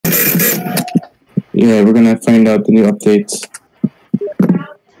Yeah, we're gonna find out the new updates.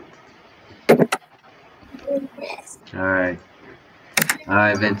 Alright.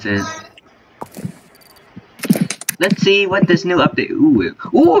 Alright, Vincent. Let's see what this new update. Ooh,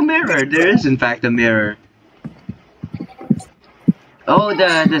 a mirror! There is in fact a mirror. Oh,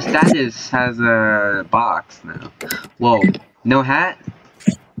 the status has a box now. Whoa, no hat?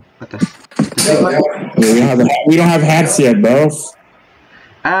 What the? We don't have hats yet, bro.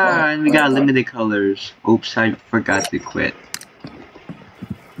 Ah, and we got limited colors. Oops, I forgot to quit.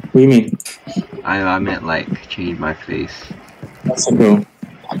 What do you mean? I meant like change my face. That's so cool.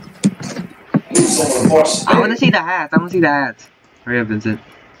 I wanna see the hats. I wanna see the hats. Hurry up, Vincent.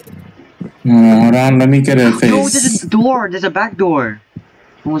 Hold on, let me get a face. No, there's a door. There's a back door.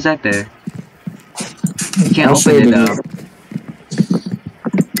 What was that there? You can't open it though.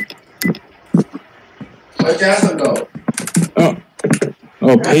 Where'd Jasmine go?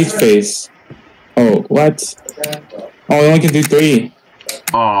 Oh, page face. Oh, what? Oh, I only can do 3.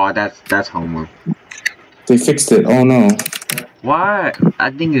 Oh, that's homework. They fixed it. Oh no. Why? I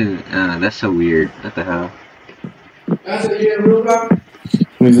think that's so weird. What the hell? Jasmine, you didn't move up?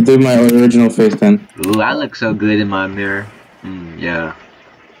 Let me do my original face then. Ooh, I look so good in my mirror. Yeah.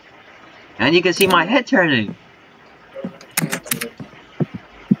 And you can see my head turning.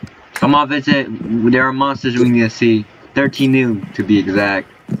 Come on, Vincent. There are monsters we need to see. 13 new, to be exact.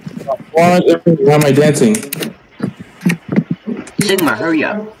 Why am I dancing? Sigma, hurry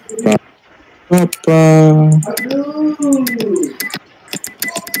up. That's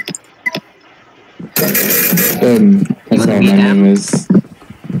what my name is.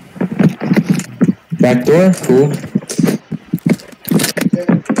 Backdoor? Cool.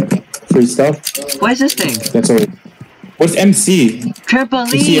 Free stuff? What is this thing? That's all. What's MC?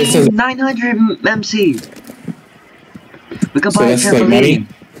 Trampoline! 900 MC! We can buy a that's like trampoline. money?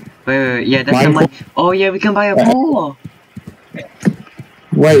 Wait, yeah, that's the money. Oh yeah, we can buy a pool!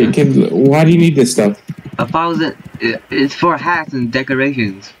 Wait, why do you need this stuff? 1,000. It's for hats and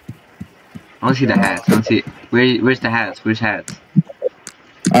decorations. I want to see the hats. I want to see. Where's the hats? Where's hats?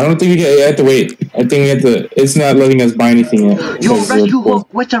 I don't think you have to wait. I think we have to. It's not letting us buy anything yet. Yo, rescue hook!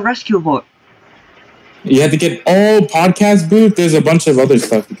 What's a rescue hook? You have to get podcast booth. There's a bunch of other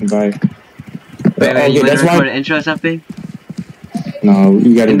stuff you can buy. Wait, you want to record an intro or something? No,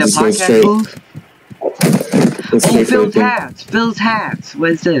 you gotta In the just go podcast straight. booth? Oh, Phil's hats! Phil's hats!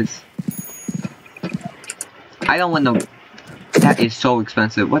 What is this? I don't want no... That is so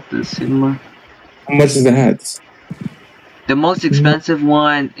expensive. What the Sigma? How much is the hats? The most expensive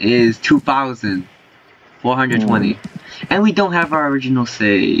one is 2,420. And we don't have our original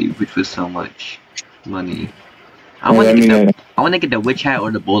save, which was so much money. I want to get the witch hat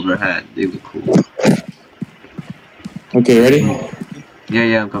or the boulder hat. They look cool. Okay, ready?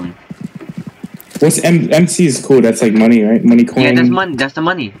 Yeah, I'm coming. What's MC is cool. That's like money, right? Money coin. Yeah, that's money. That's the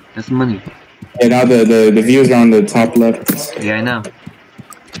money. That's the money. And now the views are on the top left. Yeah, I know.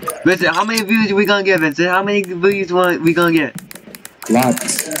 Vincent, how many views are we gonna get, Vincent? How many views we gonna get?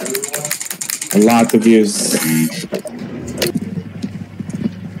 Lots. A lot of views.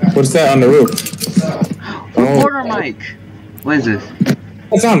 What's that on the roof? Reporter mic. What is this?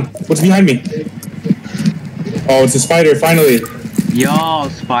 What's on? What's behind me? Oh, it's a spider, finally. Yo,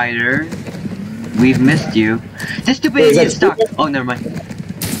 spider. We've missed you. This stupid idiot stuck. Oh, never mind.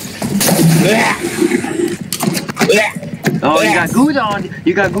 Oh, you got Gudon.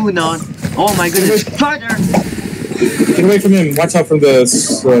 You got Gudon. Oh my goodness. Spider! Get away from him. Watch out from the...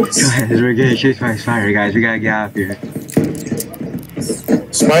 We're getting chased by a spider, guys. We gotta get out of here.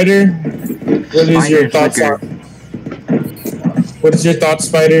 Spider? What is your thoughts on... What is your thoughts,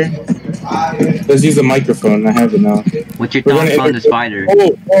 Spider? Let's use the microphone. I have it now. What's your thoughts on the spider?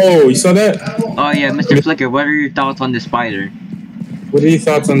 Oh, you saw that? Oh yeah, Mr. Flicker, what are your thoughts on the spider? What are your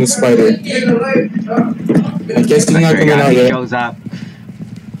thoughts on the spider? I guess he's not coming out yet. Shows up.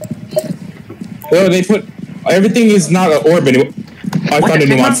 No, they put... Everything is not an orb anymore. I found a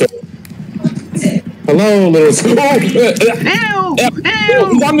new monster. Hello, little... Ew!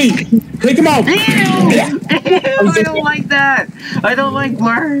 He's on me! Take him out! Ew! I don't like that! I don't like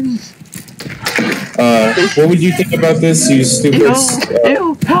worms! What would you think about this, you stupid...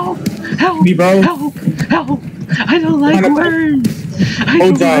 Ew! Help! Help! Me, bro? Help! Help! I don't like worms! I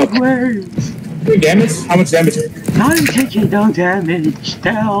don't like worms! Damage? How much damage? I'm taking no damage.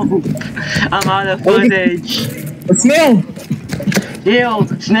 Help! I'm out of footage. A snail! Ew!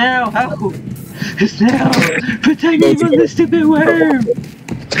 Snail! Help! Snail! Protect me from the stupid worm!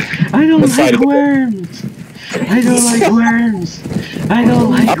 I don't like worms! I don't like worms! I don't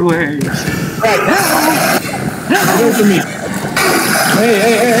like worms! Help! Get away from me!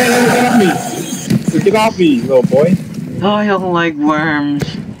 Hey, get off me! Get off me, little boy. Oh, I don't like worms.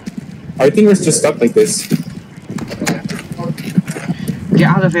 I think we're just stuck like this. Get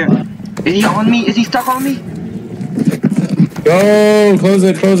out of here. Is he on me? Is he stuck on me? Go! Close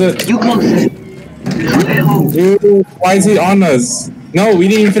it, close it. You close it. Dude, why is he on us? No, we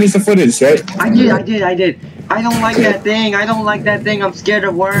didn't even finish the footage, right? I did. I don't like that thing. I'm scared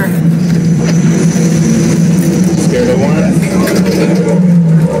of worms. Scared of worms?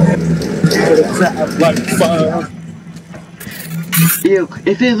 Like fun. Ew,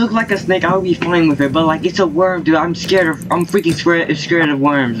 if it looked like a snake, I would be fine with it, but like, it's a worm, dude. I'm freaking scared of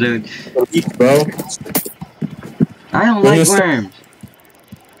worms, dude. Bro. I don't like worms.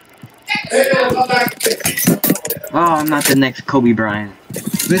 Oh, I'm not the next Kobe Bryant.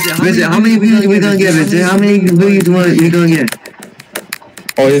 Vincent, how many views are we gonna get, Vincent? How many views are we gonna get?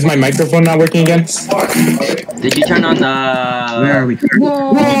 Oh, is my microphone not working again? Did you turn on the... Where are we?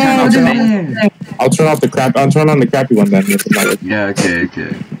 Whoa! I'll turn off the crap. I'll turn on the crappy one then. Yeah, okay.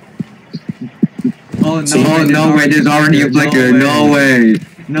 Oh no way! There's already a flicker. No way!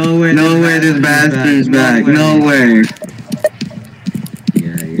 This bastard's back. No way!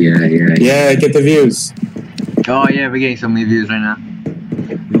 Yeah, get the views. Oh yeah, we're getting so many views right now.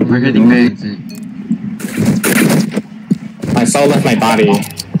 We're hitting big. My soul left my body.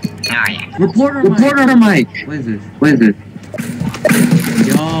 Reporter mic. What is this?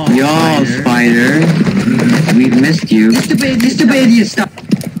 Yo, Spider. We've missed you. Mr. Baby, stop.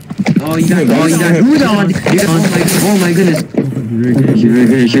 Oh, you got who's on? Oh my goodness.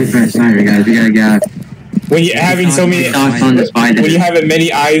 Spider, guys, we gotta get. When you're having so many, when you have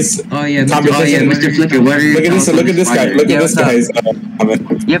many eyes, Mr. Flicker, what are you? Look at this guy. Look at this guy's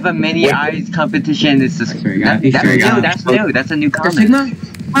comment. You have a many eyes competition. It's just that's new. That's a new comment. Sigma?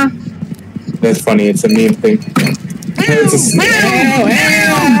 Huh? That's funny. It's a meme thing. It's a snail.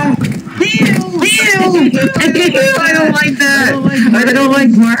 I don't like that. I don't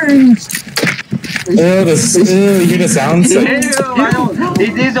like worms. You hear the sounds? Ew,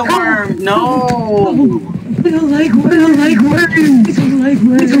 it is a worm. No. I don't like worms.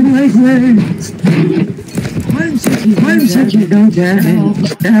 Worm sucking. Don't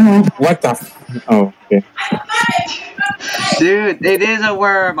no. What the? Oh, okay. Dude, it is a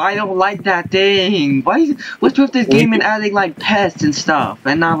worm. I don't like that thing. What's with this game and adding like pests and stuff,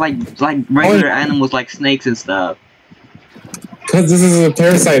 and not like regular animals like snakes and stuff? Because this is a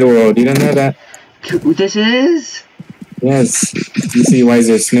parasite world. You don't know that? This is? Yes. You see why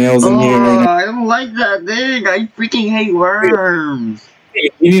there's snails in here right now? I don't like that thing. I freaking hate worms.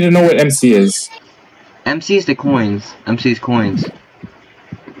 You need to know what MC is. MC is the coins. MC is coins.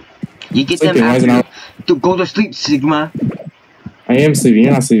 You get Sleeping, them after to go to sleep, Sigma. I am sleeping.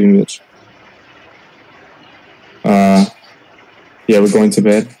 You're not sleeping, bitch. Yeah, we're going to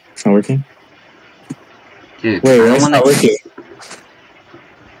bed. It's not working. Dude, wait, why is it not working?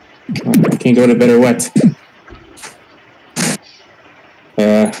 I can't go to bed or what?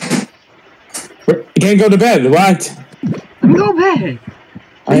 I can't go to bed. What? Go to bed.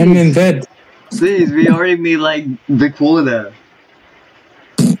 I am in bed. Please, we already made like big fool of that.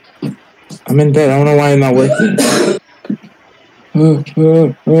 I'm in bed. I don't know why I'm not working.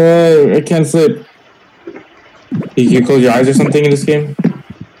 I can't sleep. You close your eyes or something in this game?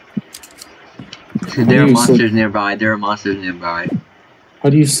 There are monsters nearby. How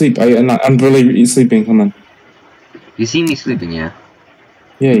do you sleep? I'm really sleeping. Come on. You see me sleeping, yeah?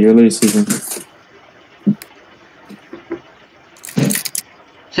 Yeah, you're literally sleeping.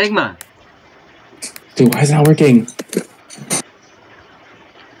 Sigma! Dude, why is it not working?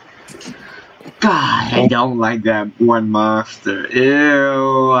 God, I don't like that one monster.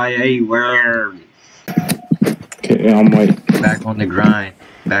 Ew, I hate worms. Okay, yeah, I'm waiting. Back on the grind.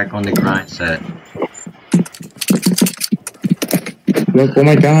 Set. Look, oh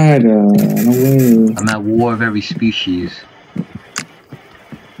my god, no way. I'm at war of every species.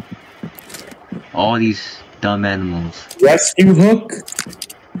 All these dumb animals. Rescue hook?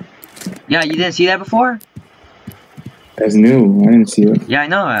 Yeah, you didn't see that before? That's new. I didn't see it. Yeah, I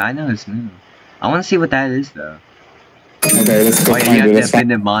know it's new. I want to see what that is, though. Okay, let's go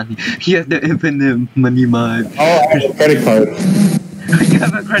find it. You have the infinite money mod. Oh, I have a credit card. You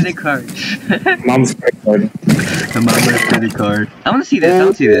have a credit card. Mom's credit card. The mama's credit card. I want to see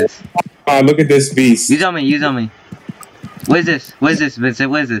this. Look at this beast. You tell me. What is this, Vincent?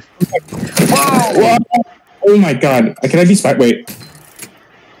 What is this? Whoa! Oh my god. Can I be spied? Wait.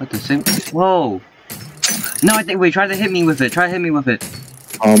 What the same? Whoa. No, wait, try to hit me with it. Try to hit me with it.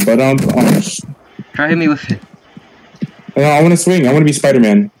 Try hit me with it. No, I want to swing. I want to be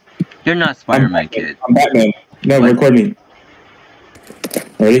Spider-Man. You're not Spider-Man, kid. I'm Batman. No, record me.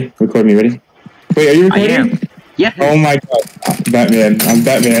 Ready? Record me. Ready? Wait, are you I am. recording? Yeah. Oh my god. Batman. I'm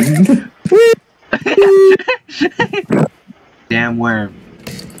Batman. Damn worm.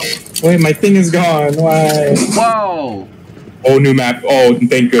 Wait, my thing is gone. Why? Whoa! Oh, new map. Oh,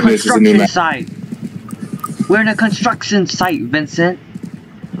 thank goodness it's a new Construction map. site. We're in a construction site, Vincent.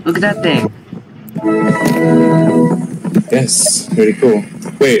 Look at that thing. Yes, very cool.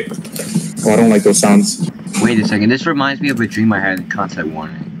 Wait. Oh, I don't like those sounds. Wait a second. This reminds me of a dream I had in Concept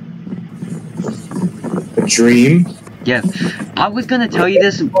Warning. A dream? Yes. I was gonna tell you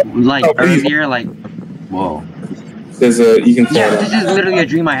this like earlier, like whoa. There's a you can fall Yeah, down. this is literally a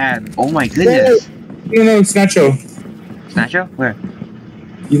dream I had. Oh my goodness. No, it's Nacho. Snatcho? Where?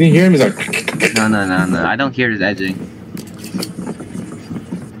 You didn't hear him? He's like No. I don't hear his edging.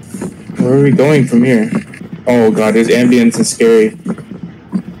 where are we going from here? Oh god, his ambience is scary.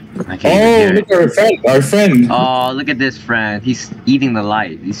 I can't even Oh, hear look it. at our friend. Oh, look at this friend. He's eating the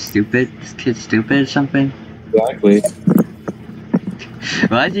light. He's stupid. This kid's stupid or something. Exactly.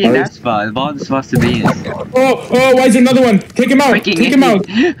 Why is he in that spot? Of all the spots to be in. Oh, why is there another one? Take him out. Freaking Take him out.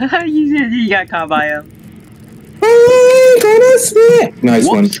 you got caught by him. Oh, gonna spit. Nice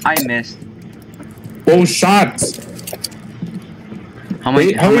Whoops, I missed. one. Full shot. How many?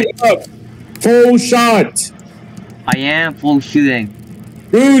 Wait, hurry up. Full shot. I am full shooting.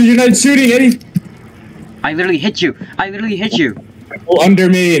 Dude, you're not shooting any. I literally hit you. Go under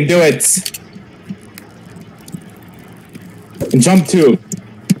me and do it. And jump two.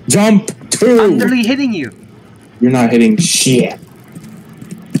 Jump two. I'm literally hitting you. You're not hitting shit.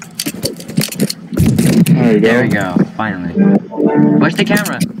 There you go. There we go. Finally. Where's the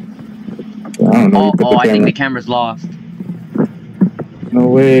camera? I don't know. Oh, I think the camera's lost. No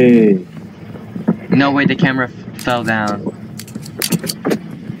way. No way, the camera fell down.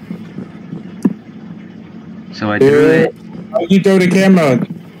 So I threw it. How did you throw the camera?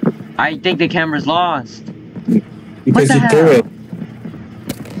 I think the camera's lost. Because the you threw hell?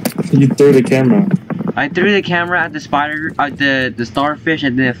 it. You threw the camera. I threw the camera at the spider, the starfish,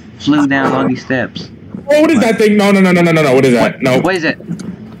 and then it flew down all these steps. Oh, what is that thing? No. What is that? No. What is it?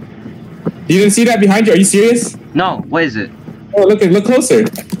 You didn't see that behind you? Are you serious? No, what is it? Oh, look closer.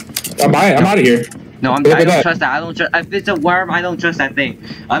 I'm out of here. No, I Look at don't that. trust that. I don't trust. If it's a worm, I don't trust that thing.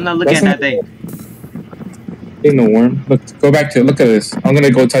 I'm not looking That's at that thing. Ain't no worm. Look, go back to it. Look at this. I'm gonna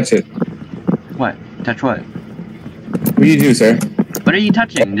go touch it. What? Touch what? What do you do, sir? What are you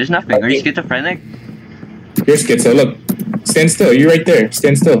touching? There's nothing. Are you schizophrenic? You're schizo. Look. Stand still. You're right there.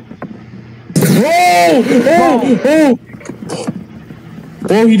 Stand still. Oh!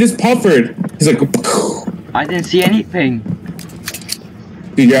 Oh, he just puffered. He's like, I didn't see anything.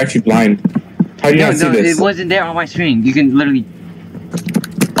 dude, you're actually blind. How do you not see No, this? it wasn't there on my screen. You can literally.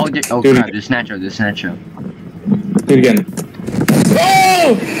 Oh, oh Dude. crap! The snatcher. Do it again.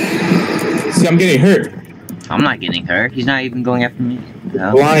 Oh! See, I'm getting hurt. I'm not getting hurt. He's not even going after me.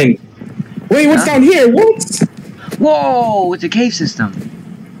 No. Blind. Wait, what's Huh? down here? What? Whoa! It's a cave system.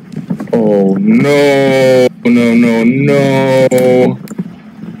 Oh, no. No.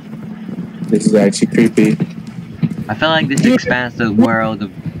 This is actually creepy. I feel like this expands the world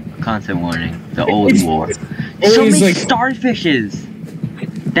of Content Warning, the old war. Always So many like- starfishes.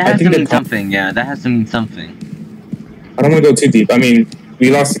 That I has to think mean they're something. Yeah, that has to mean something. I don't want to go too deep. I mean, we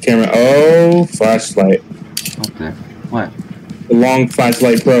lost the camera. Oh, flashlight. Okay. What? The long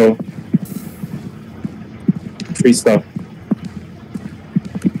flashlight, bro. Free stuff.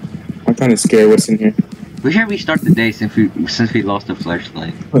 I'm kind of scared what's in here. We should restart the day since we lost the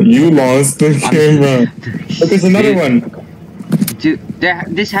flashlight. You lost the camera. But there's another one. Dude,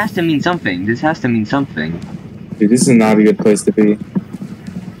 this has to mean something. This has to mean something. Dude, this is not a good place to be.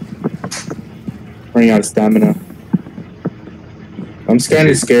 Running out of stamina. I'm kind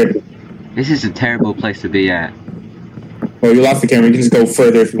of scared. This is a terrible place to be at. Oh, you lost the camera. You can just go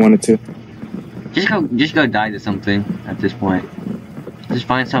further if you wanted to. Just go die to something at this point. Just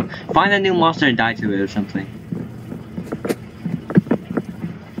find a new monster and die to it or something.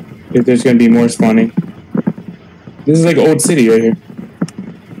 If there's gonna be more spawning. This is like old city right here.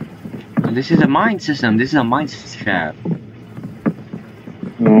 This is a mine system. This is a mine shaft.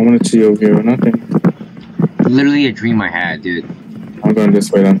 No, I want to chill over here or nothing. Literally a dream I had, dude. I'm going this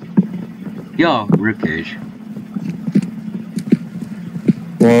way then. Yo, ribcage.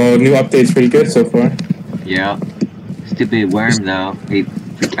 Well, new update's pretty good so far. Yeah. Stupid worm though. I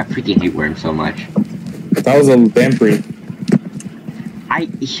freaking hate worms so much. That was a lamprey. I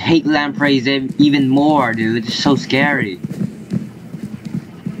hate lampreys even more, dude. It's so scary.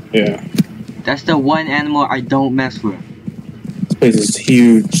 Yeah. That's the one animal I don't mess with. This place is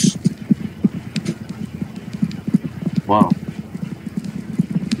huge. Whoa.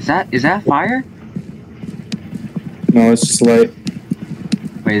 Is that fire? No, it's just light.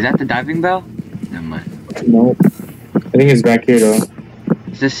 Wait, is that the diving bell? Never mind. No. I think it's back here though.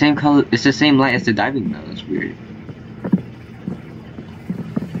 It's the same color. It's the same light as the diving bell. That's weird.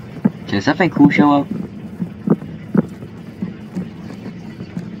 Can something cool show up?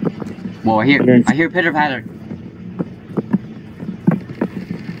 Whoa! I hear pitter patter.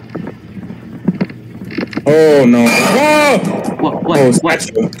 Oh no! Oh! What? Oh, What?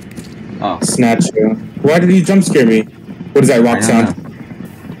 snatch you. Oh. Snatch you. Why did he jump scare me? What is that rock I sound? don't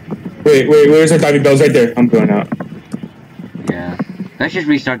know. Wait, where's our diving bells? Right there. I'm going out. Yeah. Let's just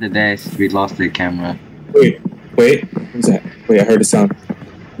restart the day. We lost the camera. Wait. What's that? Wait, I heard a sound.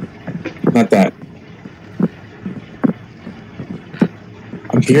 Not that.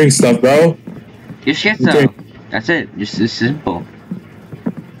 I'm hearing stuff, bro. Just shit though. That's it. Just it's simple.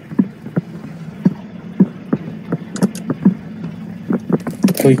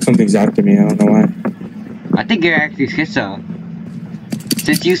 I feel like something's after me. I don't know why. I think you're actually schizo.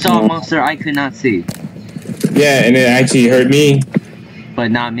 Since you saw a monster I could not see. Yeah, and it actually hurt me.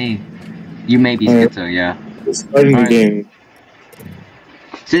 But not me. You may be schizo, yeah. Starting the game.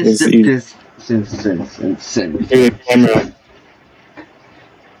 Since Camera.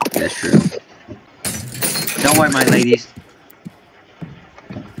 That's true. Don't worry, my ladies.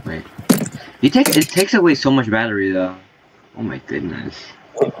 Wait. It takes away so much battery though. Oh my goodness.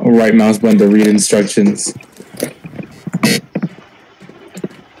 Right mouse button to read instructions.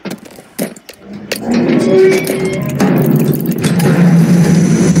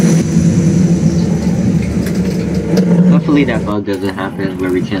 Hopefully that bug doesn't happen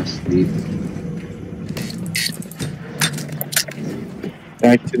where we can't sleep.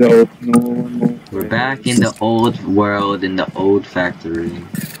 Back to the old normal. We're back in the old world, in the old factory.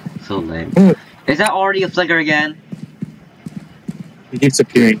 So lame. Is that already a flicker again? He keeps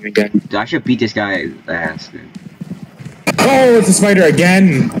appearing again. Dude, I should beat this guy's ass, dude. Oh, it's a spider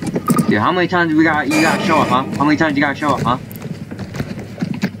again! Dude, how many times you gotta show up, huh? How many times you gotta show up, huh?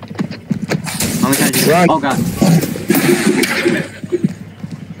 How many times you Run. Oh god.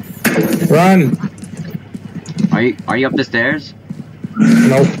 Run! Are you up the stairs?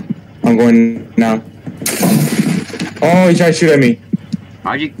 Nope. I'm going now. Oh, he tried to shoot at me.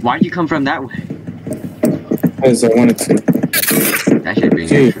 Why'd you come from that way? Because I wanted to. That should be an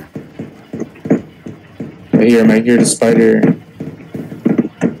Dude. extra. Right here, the spider.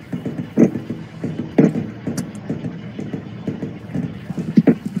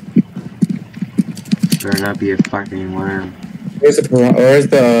 Better not be a fucking worm. Where's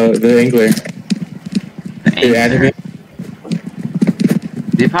the angler? The They added angler. it?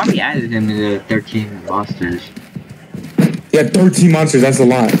 They probably added him to the 13 monsters. Yeah, 13 monsters, that's a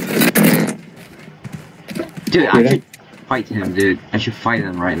lot. Dude, I should fight him, dude. I should fight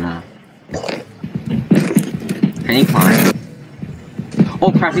him right now. Can he climb?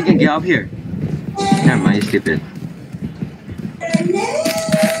 Oh crap, he can get up here. Never mind, he's stupid.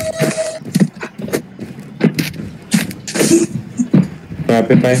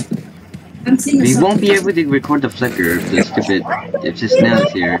 Bye. We won't be able to record the flicker if the stupid, if the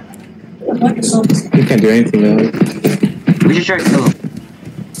snail's here. You can't do anything though. We should try to kill him.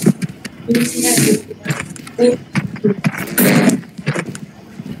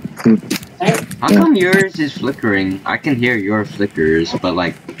 How come yours is flickering? I can hear your flickers, but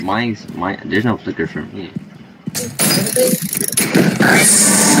like mine, there's no flicker for me.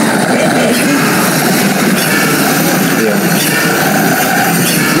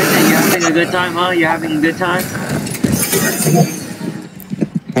 Listen, you having a good time, huh? You having a good time?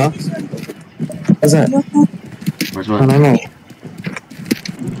 Huh? What's that? What's I what? don't know.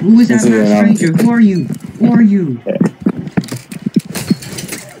 Who is that masked stranger? Who are you? Who are you?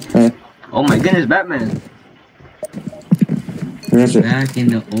 Oh my goodness, Batman! Back in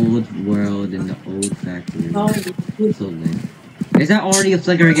the old world, in the old factory. So lame. Is that already a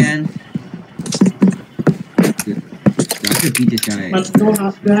flicker again? I could beat this guy. But you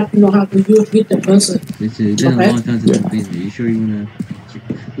have to know how to use with the person. It's been a long time since I've been here. You sure you wanna?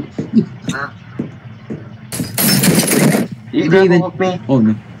 You Did they even- with me? Oh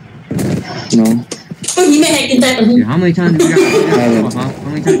no. No. Dude, how many times do you gotta show up, huh? How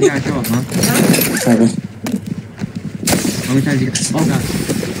many times you gotta show up, huh? How many times you gotta... Oh god.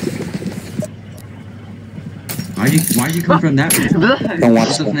 Why'd you come from that way? Don't watch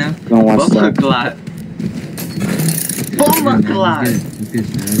What's up now? that. Don't watch that. Bomba Clot!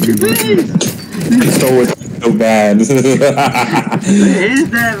 So bad. What is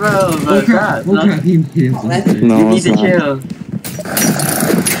that, bro? Oh crap, he made it. No, You need it's to not. chill.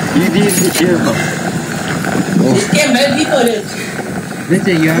 You need to chill.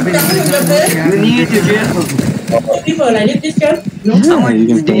 Listen, you're having a good time. You need to chill. People like this girl? No.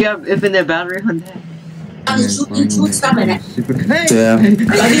 Do you have infinite battery on that? Shoot stuff like that. Yeah. Like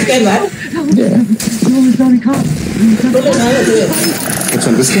this guy, right? Yeah. Which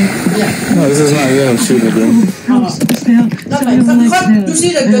one? This game? Yeah. No, this is not. You don't shoot the game. You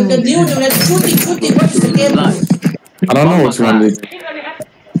see the deal, like shooting. What is the game? I don't know which one.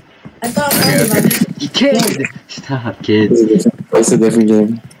 I thought Kid! Stop, kids. It's a different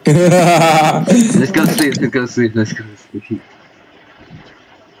game. Let's go sleep.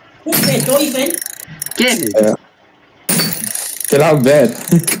 don't even. Kid! Yeah. Get out of bed.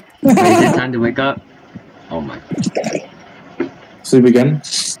 Wait, is it time to wake up? Oh my god. Sleep again?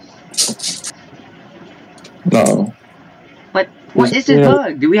 No. What is this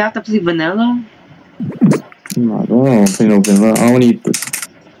bug? Do we have to play vanilla? No, I don't play no vanilla. I want to eat this.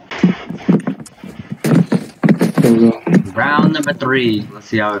 There we go. Round number 3. Let's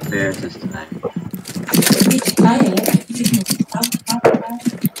see how it fares this tonight.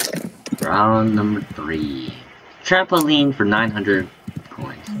 Round number 3. Trampoline for 900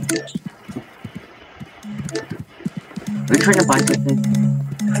 coins. We're trying to buy something.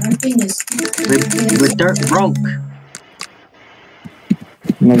 We're dirt broke.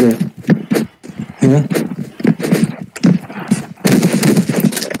 Okay. Yeah.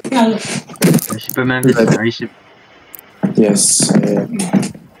 Are you Superman? Are you Superman? Yes.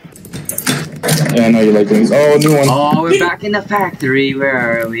 Yeah, I know you like things. Oh, new one. Oh, we're back in the factory.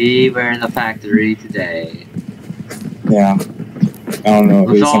 Where are we? We're in the factory today. Yeah. I don't know.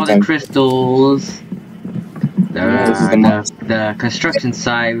 With all the crystals. The construction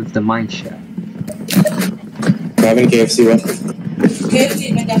side with the mine shaft. Having KFC left.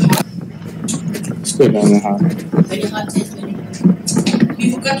 KFC, but they're hot. It's good down there, huh? Very hot, taste very hot.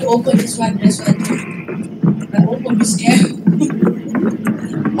 We forgot to open this one, that's why I opened this scared.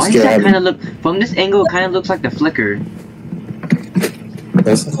 Why does that kind of look... From this angle, it kind of looks like the flicker.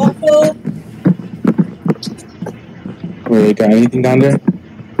 Does it? Wait, got anything down there?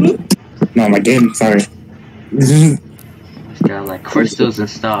 No, my game, sorry. It's got like crystals and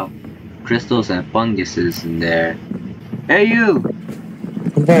stuff. Crystals and funguses in there. Hey you!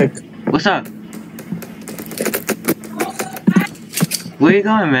 Come back. What's up? Where you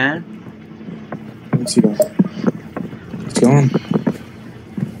going, man? Let me see that. What's going on?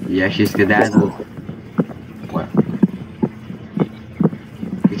 Yeah, she's skedaddled. What?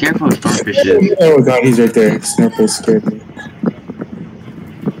 Be careful of starfishes. Oh god, he's right there. Snurple scared me.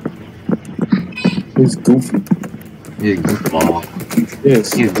 He's goofy. He's a goofball.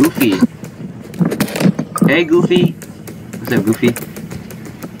 Yes. He's goofy. Hey, Goofy. What's up, Goofy?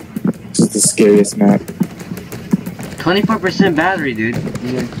 This is the scariest map. 24% battery, dude.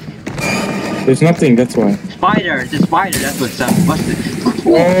 There's nothing, that's why. Spider! It's a spider, that's what's up. What's this?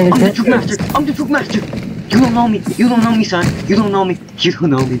 Oh, I'm the Troop Master! I'm the Troop Master! You don't know me! You don't know me, son! You don't know me! You don't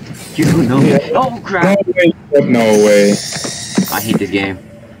know me! You don't know me! Yeah. Oh, crap! No way. I hate this game.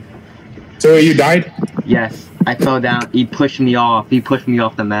 So you died? Yes, I fell down. He pushed me off. He pushed me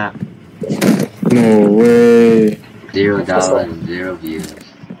off the map. No way. $0, 0 views.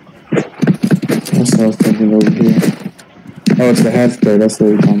 That's what I was thinking over here. Oh, it's the head spray. That's what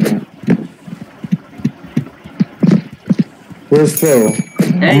we're talking about. Where's Phil?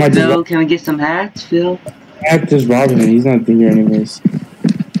 Hey, Phil, can we get some hats, Phil? I'm just robbing him. He's not here anyways.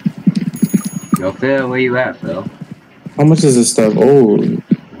 Yo, Phil, where you at, Phil? How much is this stuff? Oh,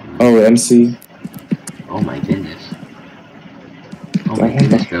 MC. Oh my goodness. Oh my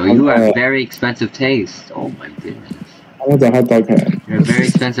goodness, Phil. You have very expensive taste. Oh my goodness. I want the hot dog hat. You're a very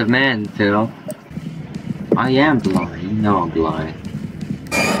expensive man, Phil. I am blind. You know I'm blind.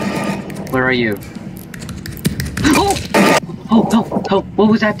 Where are you? Oh! Oh, oh, oh! What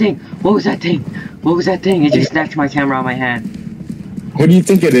was that thing? What was that thing? What was that thing? It just snatched my camera out of my hand. What do you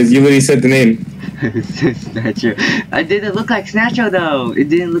think it is? You literally said the name. Snatcho. It didn't look like Snatcho though. It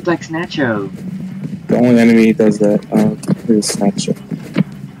didn't look like Snatcho. The only enemy does that is Snatcher.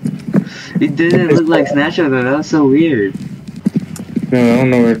 It didn't look like Snatcho though. That was so weird. No, I don't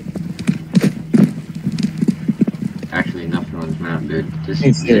know where. Actually, nothing on this map, dude. Just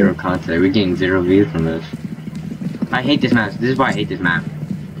zero content. We're getting 0 views from this. I hate this map. This is why I hate this map.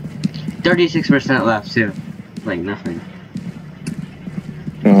 36% left too. Like nothing.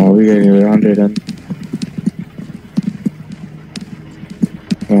 No, we're getting around it then.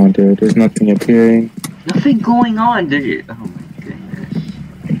 Come on, dude. There's nothing appearing. Nothing going on, dude. Oh my goodness.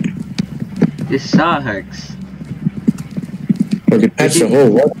 This sucks. Okay, patch the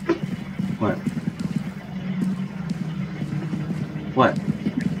hole. What? What? What?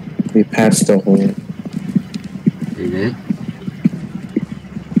 We patched the hole. They did?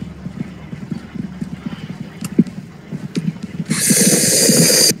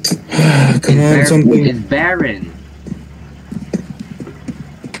 Come on, something. It's Baron.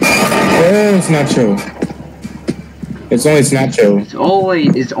 Oh, it's Nacho. It's only Snacho.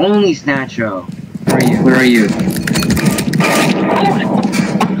 It's only Snacho. Where are you?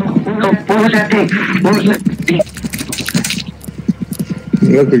 What was that thing? What was that thing?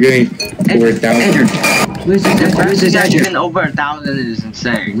 Look, we're getting over 1,000. Who's this Azure? Even over 1,000 is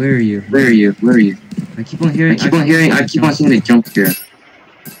insane. Where are you? I keep on hearing, I keep on seeing the jump scare.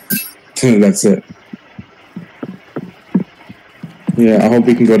 That's it. Yeah, I hope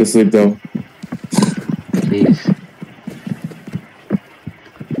we can go to sleep though. Please.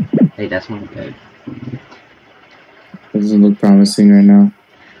 Hey, that's not good. Doesn't look promising right now.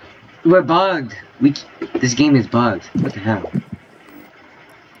 We're bugged. This game is bugged. What the hell?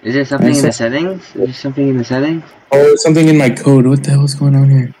 Is there something in the settings? Is there something in the settings? Oh, there's something in my code. What the hell is going on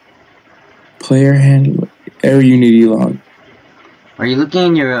here? Player handle error Unity log. Are you looking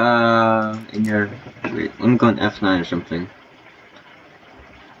in your wait, let me go on F9 or something.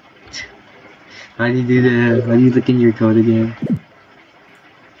 How do you do that? How do you look in your code again?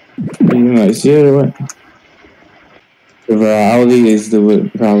 You know, see it or what? The virality is the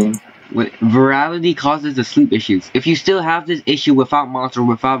problem. Virality causes the sleep issues. If you still have this issue without mods or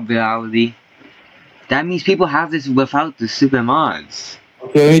without virality, that means people have this without the super mods.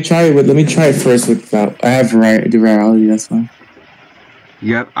 Okay, let me try it. Let me try it first without. I have the virality. That's fine.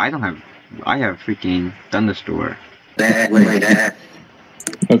 Yep, I have freaking Thunderstore. Okay, we're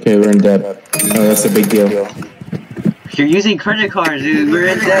in debt. Oh, that's a big deal. You're using credit cards, dude. We're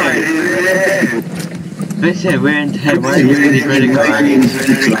in debt. Listen, we're in debt. Why are you using credit cards?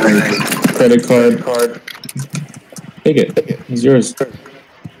 Credit card. Take it. It's yours.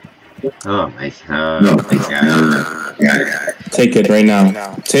 Oh my god. Oh my god. Take it right now.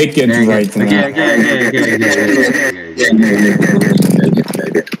 Take it right now.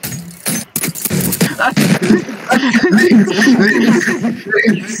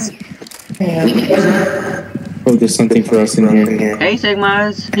 Oh, there's something for us in here. Hey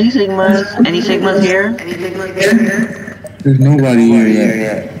Sigmas. Hey Sigmas. Any Sigmas here? There's nobody here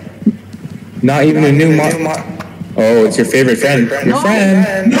yet. Not even a new mod. Oh, it's your favorite friend. Your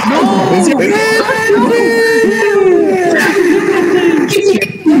friend. No. It's your friend.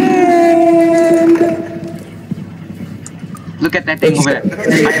 Look at that thing over there. I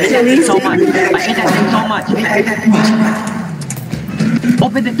hate that thing so much.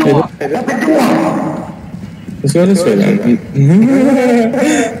 Open the door. Let's go this way then.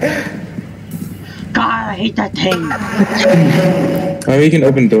 God, I hate that thing. Oh, we can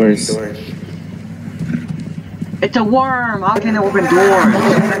open doors. It's a worm. How can it open doors?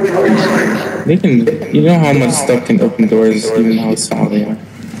 They can. You know how much stuff can open doors, even how small they are.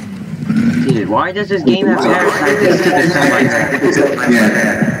 Dude, why does this game have parasites?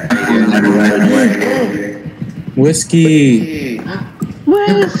 Whiskey.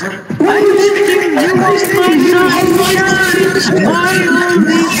 Whisk, I miss you. You was my sunshine. My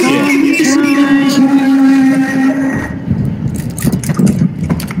only sunshine.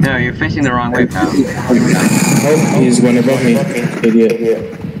 No, you're facing the wrong way, pal. Oh, he's going above me.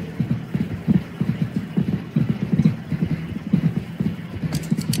 Idiot.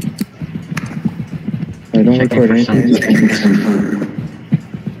 I don't record anything.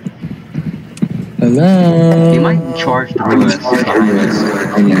 Hello? He might charge through us.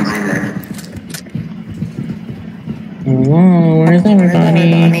 Hello, where's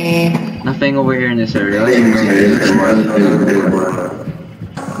everybody? Nothing over here in this area.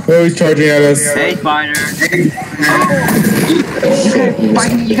 Oh, he's charging at us. Hey, spider. You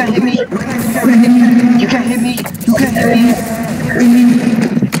can't hit me. You can't hit me.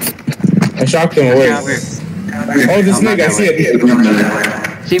 I shocked him away. Oh, the snake, I see it.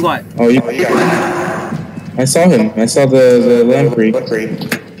 See what? Oh, I saw him. I saw the lamprey.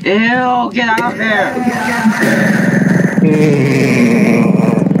 Ew, get out of here.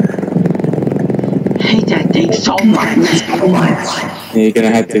 Hate that thing so much. Yeah, you're gonna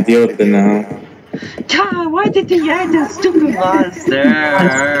have to deal with it now. God, why did they add that stupid monster?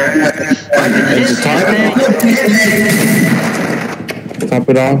 Top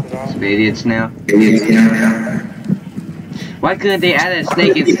it off. Idiots now. Why couldn't they add a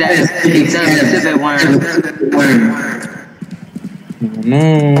snake instead of the stupid worm?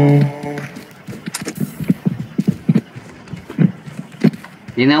 No.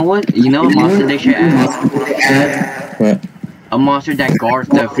 You know what? You know a monster they should add? What? A monster that guards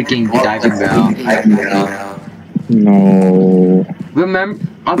the freaking diving bell. No. I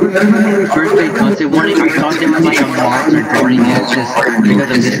remember when we first played Concept Warning, I thought there was like a monster guarding it just because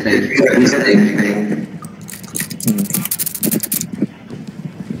of this thing.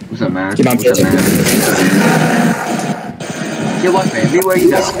 What's up, man? Get on What's up, man? Yeah, what, man? Everywhere you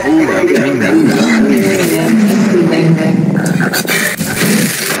go.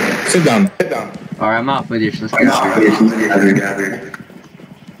 Sit down. Alright, I'm out for this. Let's go.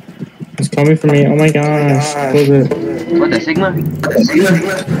 It's coming for me. Oh my gosh. Close it. What, the Sigma?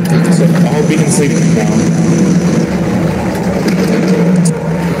 So, I hope you can sleep now.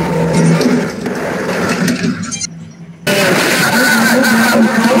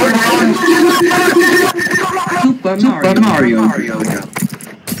 Super Mario.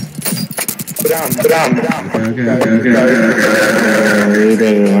 Put down. Okay. You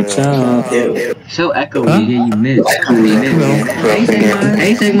better watch out. So echoey. Yeah, you missed.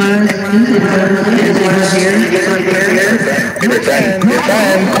 Hey, Sigma. Sigma's here. Your friend.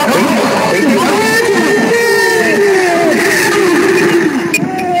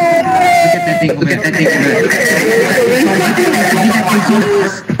 Look at that thing over there.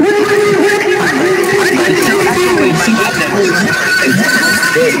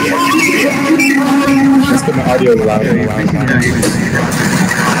 Let's get my audio loud. Are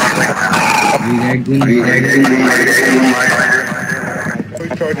you there, Gleam?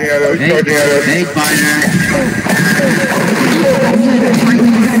 Hey, partner.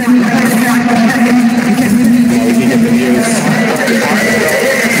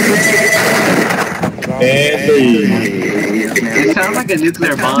 It sounds like a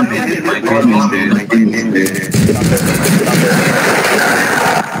nuclear bomb in my goodness, dude.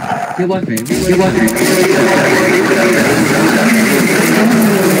 Good luck, baby.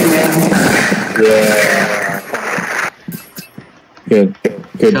 Good.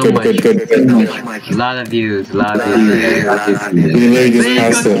 A lot of views. You literally just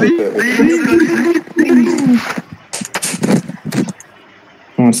passed it.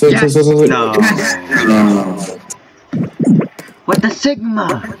 Come on, sleep. No. What the Sigma?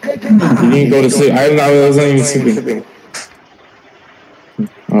 You didn't go to sleep. I wasn't even sleeping.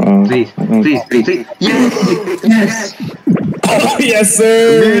 Uh-oh. Please. Yes. Oh, yes,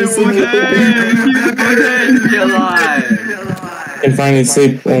 sir. Beautiful day. You're alive. And finally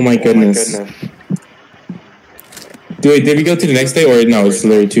sleep. Oh my goodness. Did we go to the next day or no? It's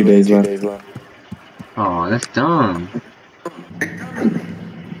literally 2 days left. Oh, that's dumb.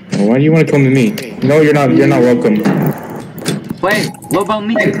 Well, why do you want to come to me? No, you're not. You're not welcome. Wait, what about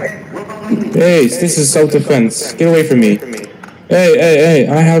me? Hey, this is self-defense. Get away from me. Hey!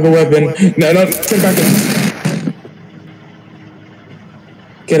 I have a weapon. No, get back in.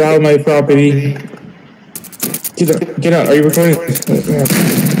 Get out of my property. Get out. Are you recording?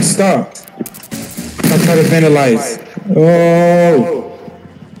 Stop. Stop trying to vandalize. Oh.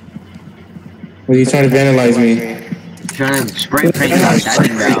 What are you trying to vandalize me? Trying to spray paint my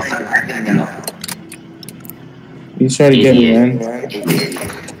diving bell. He's trying to get me, man.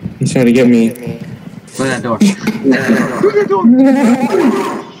 He's trying to get me. Close that door.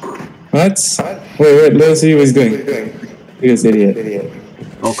 What? Wait, let's see what he's doing. Look at this idiot.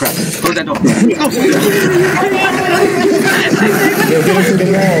 Oh crap. Close that door. Yo, get into the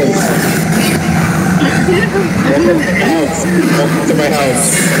walls. Welcome to my house.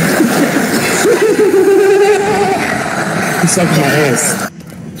 He sucked my ass.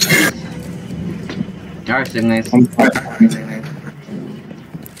 Alright, Sigma.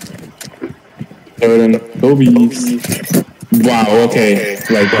 Jordan, Kobe's. Wow, okay.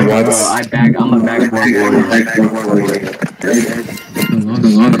 Like, what? I'm a backboard warrior.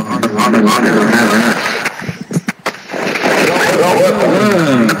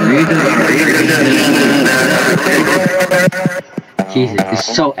 Jesus, it's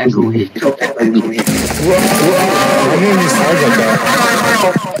so echoey.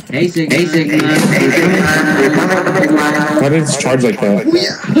 Hey, Sigma. Why did it charge like that?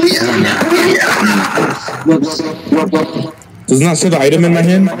 Whoops. Does it not show the item in my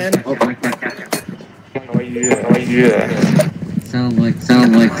hand? Oh, my God. Why you do that? Sound like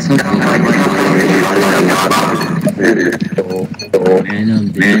something. Man, I'm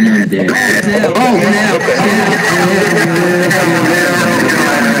dead.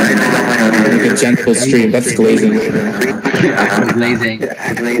 Like a gentle stream. That's glazing. Blazing. Get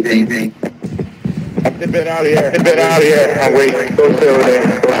out of here. I'm waiting. Go stay over there.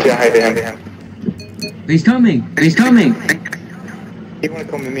 Go say hi to him. He's coming. He wanna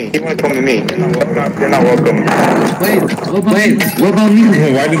come to me. You're not welcome. Wait, what about me?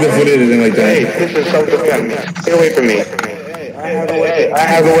 Why did they put it in like that? Hey, this is self-defense. Get away from me. I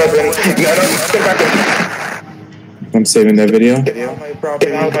have a weapon. No, get back in. I'm saving that video. Get out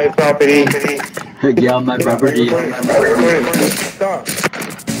my property. Get out my property.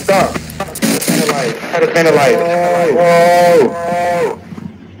 Stop. Try to vandalize. Whoa.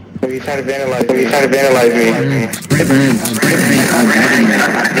 He's trying to vandalize me. He's trying to vandalize me.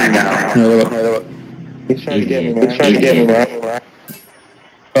 He's trying to get me, man. He's trying to get me, man.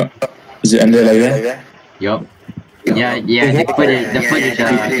 Is it ended like that? Yup. Yeah, the footage,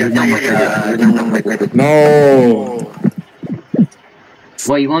 No.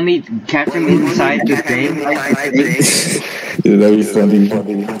 What, you want me to capture me inside this thing? Dude, that'd be funny.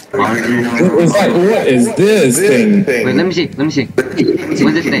 What is this thing? Wait, let me see. What's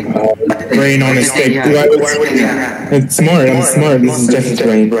this thing? Brain on a stick. Yeah. It's smart, I'm smart. This is Jeff's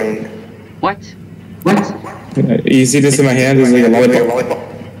brain. What? You see this in my hand? There's like a lollipop.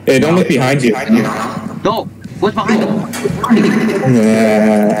 Hey, don't look behind you. No! What's behind you?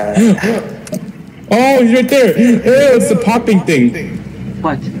 Oh, he's right there. Oh, it's the popping thing.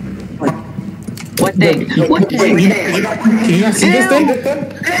 What? What thing? What thing? Can you not see this thing? What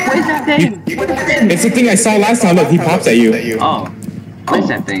is that thing? It's the thing I saw last time. Look, he pops at you. Oh. What's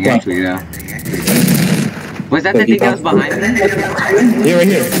that thing actually though? Was that the thing that was behind me? Yeah, right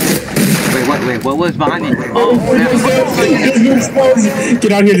here. Wait, what was behind me? Oh,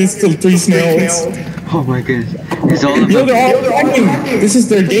 get out here, there's still 3 snails. Oh my goodness. It's all Yo, about they're all fighting. This is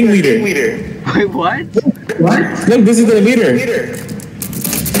their gang leader. Wait, what? Look, this is their leader.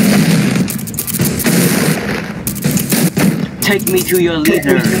 Take me to your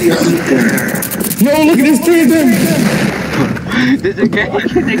leader. No, look at this 3 of them. This is a gang.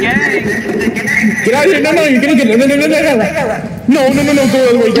 It's a gang. Get out of here. No, you're gonna get it. No, go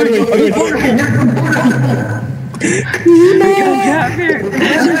away. Get out here.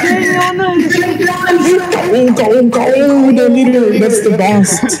 There's a gang on us. Go, the leader. That's the boss.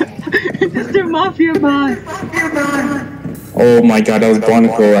 It's their mafia boss. Oh my god, that was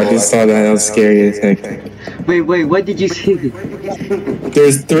Barnacle. I just saw that. That was scary as heck. Wait, what did you see?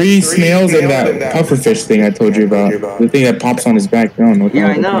 There's 3 snails in that pufferfish thing I told you about. The thing that pops on his back. I don't know. Yeah,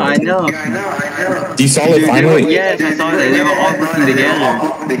 I know. You saw it finally? Yes, I saw that. They were all working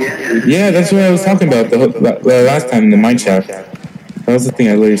together. Yeah, that's what I was talking about the last time in the mine shaft. That was the thing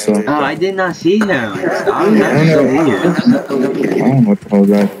I literally saw. Oh, I did not see him. I don't know what the hell is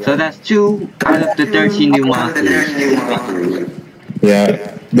that. So that's 2 out of the 13 new monsters.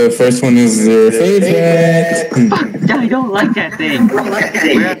 Yeah, the first one is their favorite. Fuck, I don't like that thing.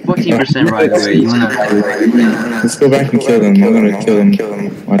 We're at 14% right away. You wanna... Let's go back and kill them. I'm gonna kill them.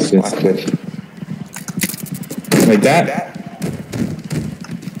 Watch this. Like that?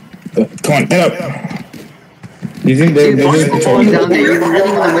 Come on, get up. You think they're really controlling down there? You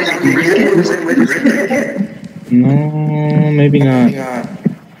really wanna risk it? No, maybe not.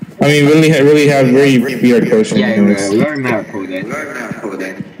 I mean, really have very weird potions. Yeah, learn Marico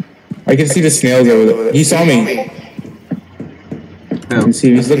then. I can see the snails over there. He saw me. You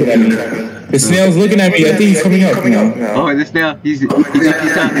see, he's looking at me. The snail's looking at me. I think he's coming up now. Oh, the snail. He's up.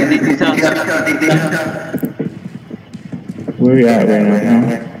 Where are you at right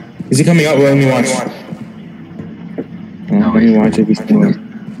now? Is he coming up? Well, let me watch. Let me watch if he's coming up.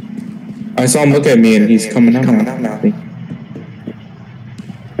 I saw him look at me and he's coming up now.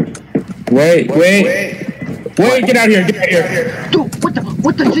 Wait, get out here. Dude,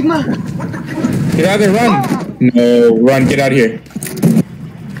 what the Sigma? Get out of there, run. No, run, get out of here.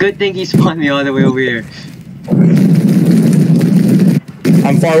 Good thing he spawned me all the way over here.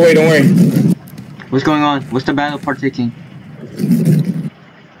 I'm far away, don't worry. What's going on? What's the battle part 16?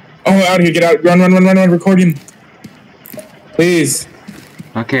 Oh, out here, get out. Run, record him. Please.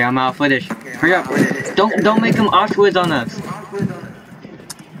 Okay, I'm out of footage. Hurry up. Don't make him Auschwitz on us.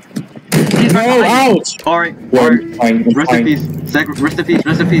 No, ouch! Alright. Fine. Rest in peace. Rest in peace.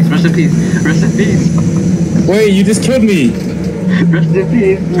 Wait, you just killed me. Rest in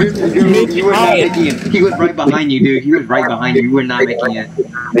peace. You were not making it. He was right behind you, dude. He was right behind you. You were not making it.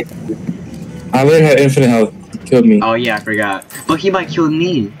 I literally had infinite health. He killed me. Oh yeah, I forgot. But he might kill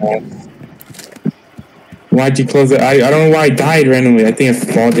me. Why'd you close it? I don't know why I died randomly. I think it's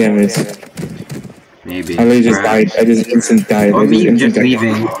fall damage. Maybe. I literally just died. I just instant died. Or me just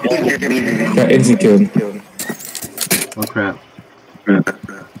leaving. Got instant killed. Oh crap.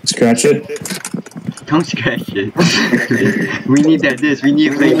 Scratch it. Don't scratch it. We need that disc. We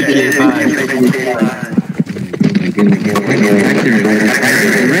need to play GTA 5.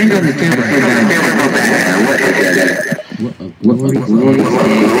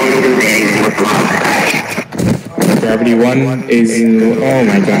 Gravity 1 is... Oh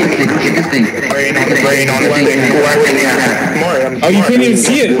my god. Oh, you couldn't even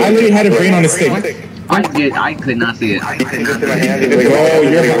see it. I literally had a brain on a stick. I could not see it. Oh,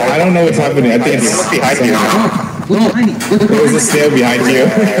 I don't know what's happening. I think it's... There's a snail behind you.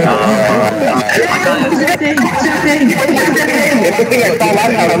 It's the thing I saw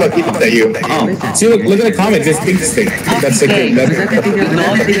last time. Look, he looked at you. See, look at the comments. It's pink stick. That's the thing.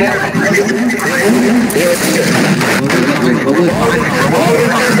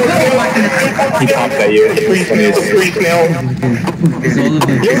 He popped at you. Free snail. It's all of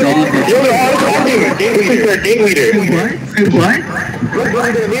them. You're all talking. Game leader. What?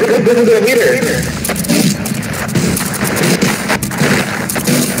 This is the leader.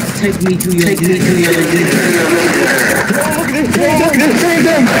 Take me to your leader.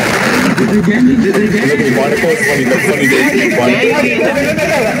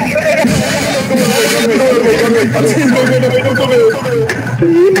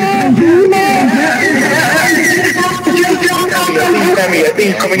 I think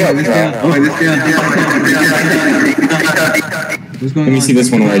he's coming up. What's going on? Let me see this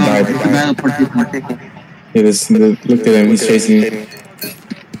one where I died. Yeah, look at him, he's chasing me.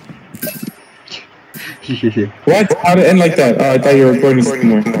 What? How did it end like that? Oh, I thought you were recording some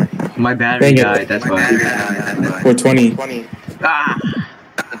more. My battery died, that's why. 420. Ah!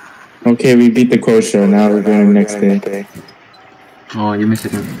 Okay, we beat the Crow Show, now we're going the next day. Oh, you missed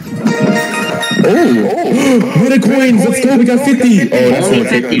it. Oh! Meta coins! Let's go, we got 50! Oh, that's Only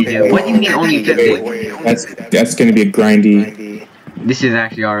 50, dude. What do you mean only 50? That's gonna be a grindy. This is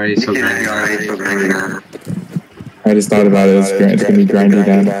actually already so grindy. I just thought about it, it's gonna be grindy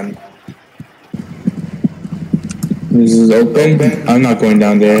then. This is open? I'm not going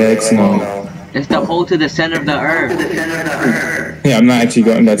down there, X no. It's the hole to the center of the earth. Yeah, I'm not actually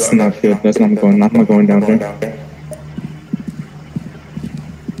going, that's not good. I'm not going down there.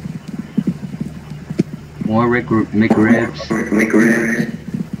 More McRibs.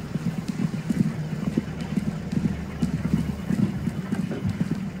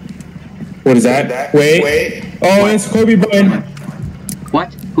 What is that? Wait. Oh, it's Kobe Bryant.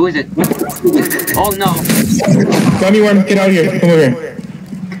 What? Who is it? Oh no! Gummy worm, get out of here. Come over here.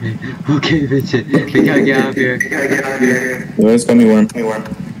 Okay, Vincent. We gotta get out of here. Where's Gummy worm?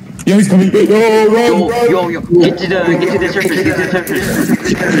 Yo, he's coming. Yo, run. Yo. Get to the surface.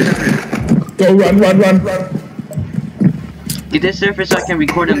 Go, run. Get to the surface so I can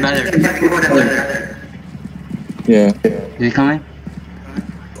record him better. Yeah. Is he coming?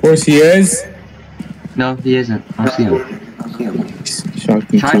 Of course he is. No, he isn't. I'll see him.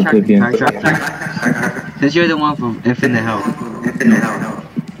 Shocked and Try. Since you're the one from Infinite Health.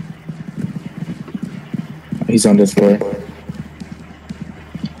 He's on this floor.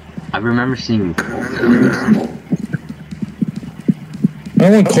 I remember seeing him. I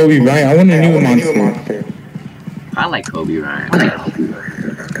don't want Kobe Bryant. I want a new monster. I like Kobe Bryant.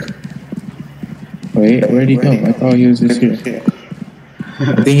 Wait, where'd he go? I thought he was just here.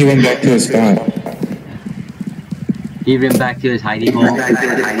 I think he went back to his spot. He went back to his hidey hole.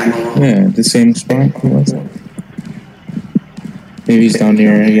 Yeah, the same spot. Who was it? Maybe he's down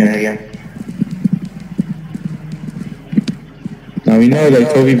here again. Now we know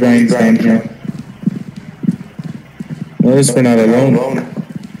that Kobe Bryant's down here. Notice we're not alone.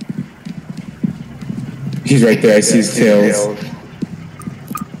 He's right there. I see his tails.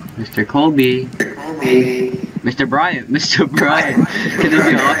 Mr. Kobe. Mr. Bryant. Can there be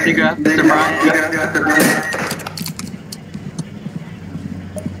an autograph, Mr. Bryant?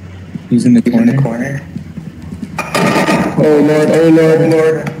 He's in the corner. Oh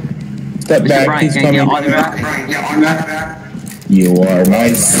Lord. Step Mr. back, Bryant, he's can coming. you autograph? You are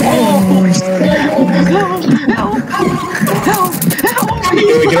my soul. Help!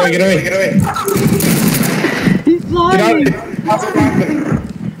 Get away. He's flying!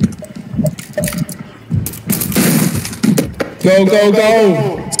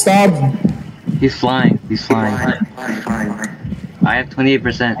 Go. Stop. He's flying. I have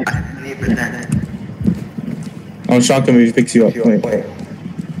 28%. I'll shock him if he picks you up. Wait.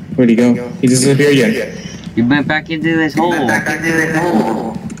 Where'd he go? He disappeared again. You went back into this hole.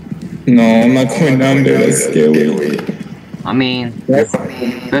 No, I'm not going down there. That's scary. I mean, we have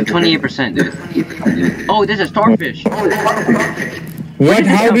 28%, dude. Oh, there's a starfish. What?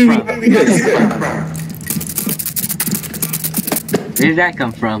 How did we do this? Where did that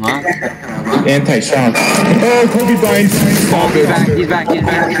come from, huh? Anti-shock. Oh, Kobe Bryant. Oh, he's back.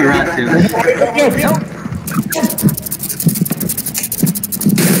 He's around too.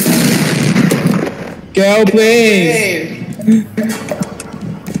 Go, please.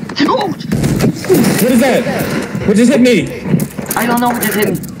 What is that? What just hit me? I don't know what just hit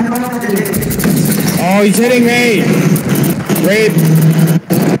me. Oh, he's hitting me. Rape.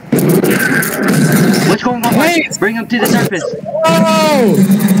 What's going on? Wait. Bring him to the surface. Oh!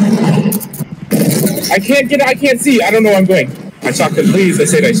 I can't get it. I can't see. I don't know where I'm going. I shocked him. Please, I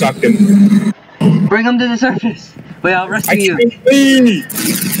said I shocked him. Bring him to the surface. Wait, I'll rescue you. I can't see.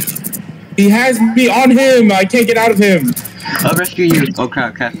 He has me on him. I can't get out of him. I'll rescue you. Oh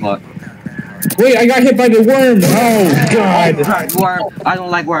crap, cat's lock. Wait, I got hit by the worm. Oh god. Worm. I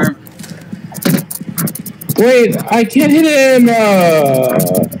don't like worm. Wait, I can't hit him.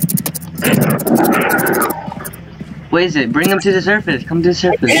 What is it? Bring him to the surface. Come to the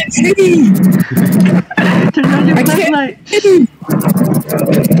surface. I can't see. Turn on your flashlight.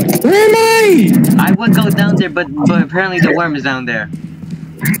 Where am I? I would go down there, but apparently the worm is down there.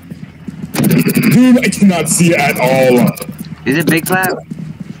 Dude, I cannot see at all. Is it Big Clap?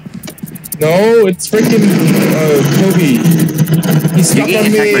 No, it's freaking Kobe. He's stuck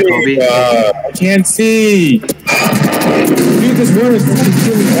getting on attacked by me. Kobe? I can't see. Dude, this worm is fucking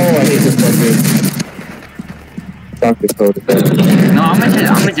killing me. Oh, I hate this one, dude. Dr. Code. No, I'm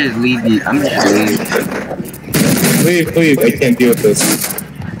gonna just leave you. I'm just leave. Please, I can't deal with this.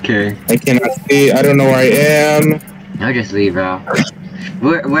 Okay. I cannot see. I don't know where I am. I'll just leave, bro.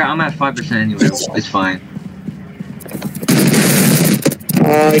 Where I'm at 5% anyway. It's fine.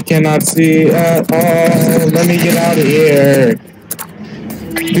 I cannot see at all. Let me get out of here.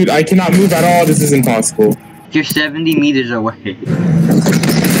 Dude, I cannot move at all. This is impossible. You're 70 meters away.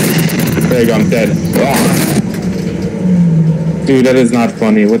 There you go, I'm dead. Oh. Dude, that is not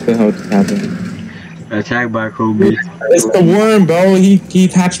funny. What the hell just happened? Attacked by Kobe. It's the worm, bro. He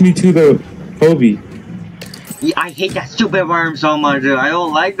attached me to the Kobe. Yeah, I hate that stupid worm so much, dude. I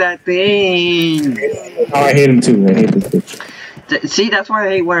don't like that thing. Oh, I hate him too. I hate this bitch. See, that's why I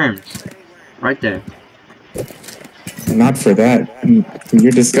hate worms. Right there. Not for that.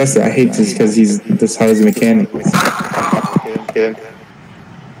 You're disgusted. I hate this because he's this how he's a mechanic. Look,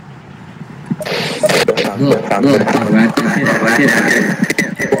 right there.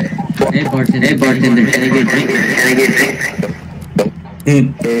 Hey bartender, can I get a drink?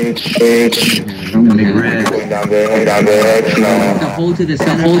 I'm gonna get red. Going down there. No. The hole to the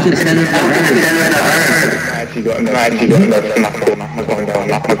center of the earth. I'm actually going down.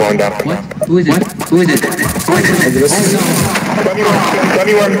 I'm going down. What? Who is it? Let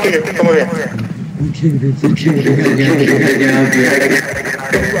me worm here. Come over here.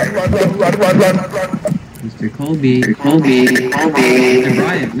 Run. Mr. Colby.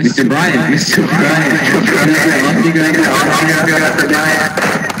 Mr. Bryant.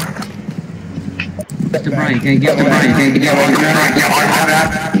 Mr. Bryant, can I get one?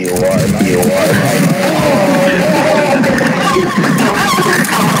 You are. Get away.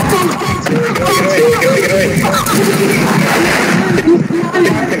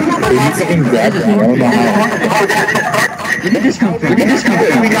 He fucking grabbed me. I don't know how. Where did this come from?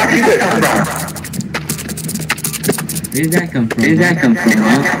 We got you there. Where did that come from,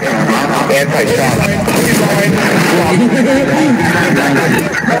 huh? Anti-shot.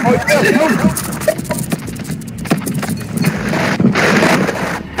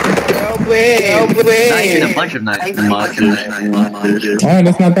 Help me. Not even a bunch of nice monsters. Alright,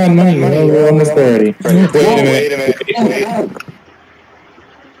 that's not bad money. We're almost there already. Wait a minute.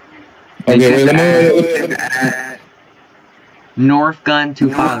 Okay, wait, let me... North Gun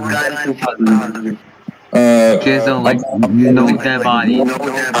 2000. Kids don't like no dead body.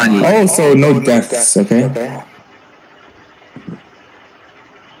 Oh, so no deaths, okay.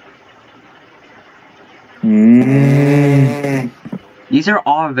 These are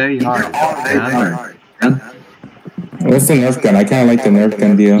all very hard. What's the Nerf gun? I kind of like the Nerf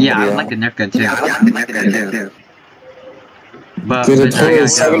gun deal. Yeah, I like the Nerf gun too. But There's a I total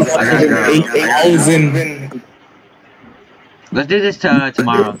of gotta go. 708,000. Let's do this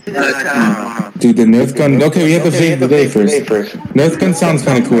tomorrow. Dude, the Nerf gun. Okay, we have to save the day first. Nerf gun sounds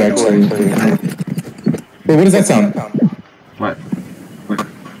kind of cool, actually. Wait, what does that sound? What?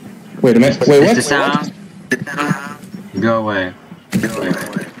 Wait a minute. Wait, what? It's the sound. Go away.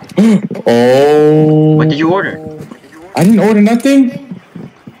 Oh. What did you order? I didn't order nothing.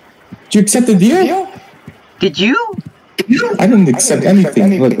 Did you accept the deal? Did you? I didn't accept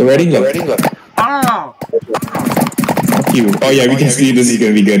anything. Look, ready? Look. Oh! Fuck you. Oh yeah, we can see this is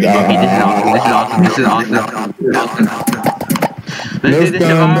gonna be good. Okay, this is awesome. This is awesome. Let's do this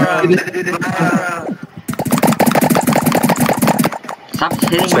tomorrow. Stop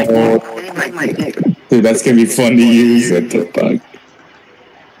hitting my dick. Dude, that's gonna be fun to use. What the fuck?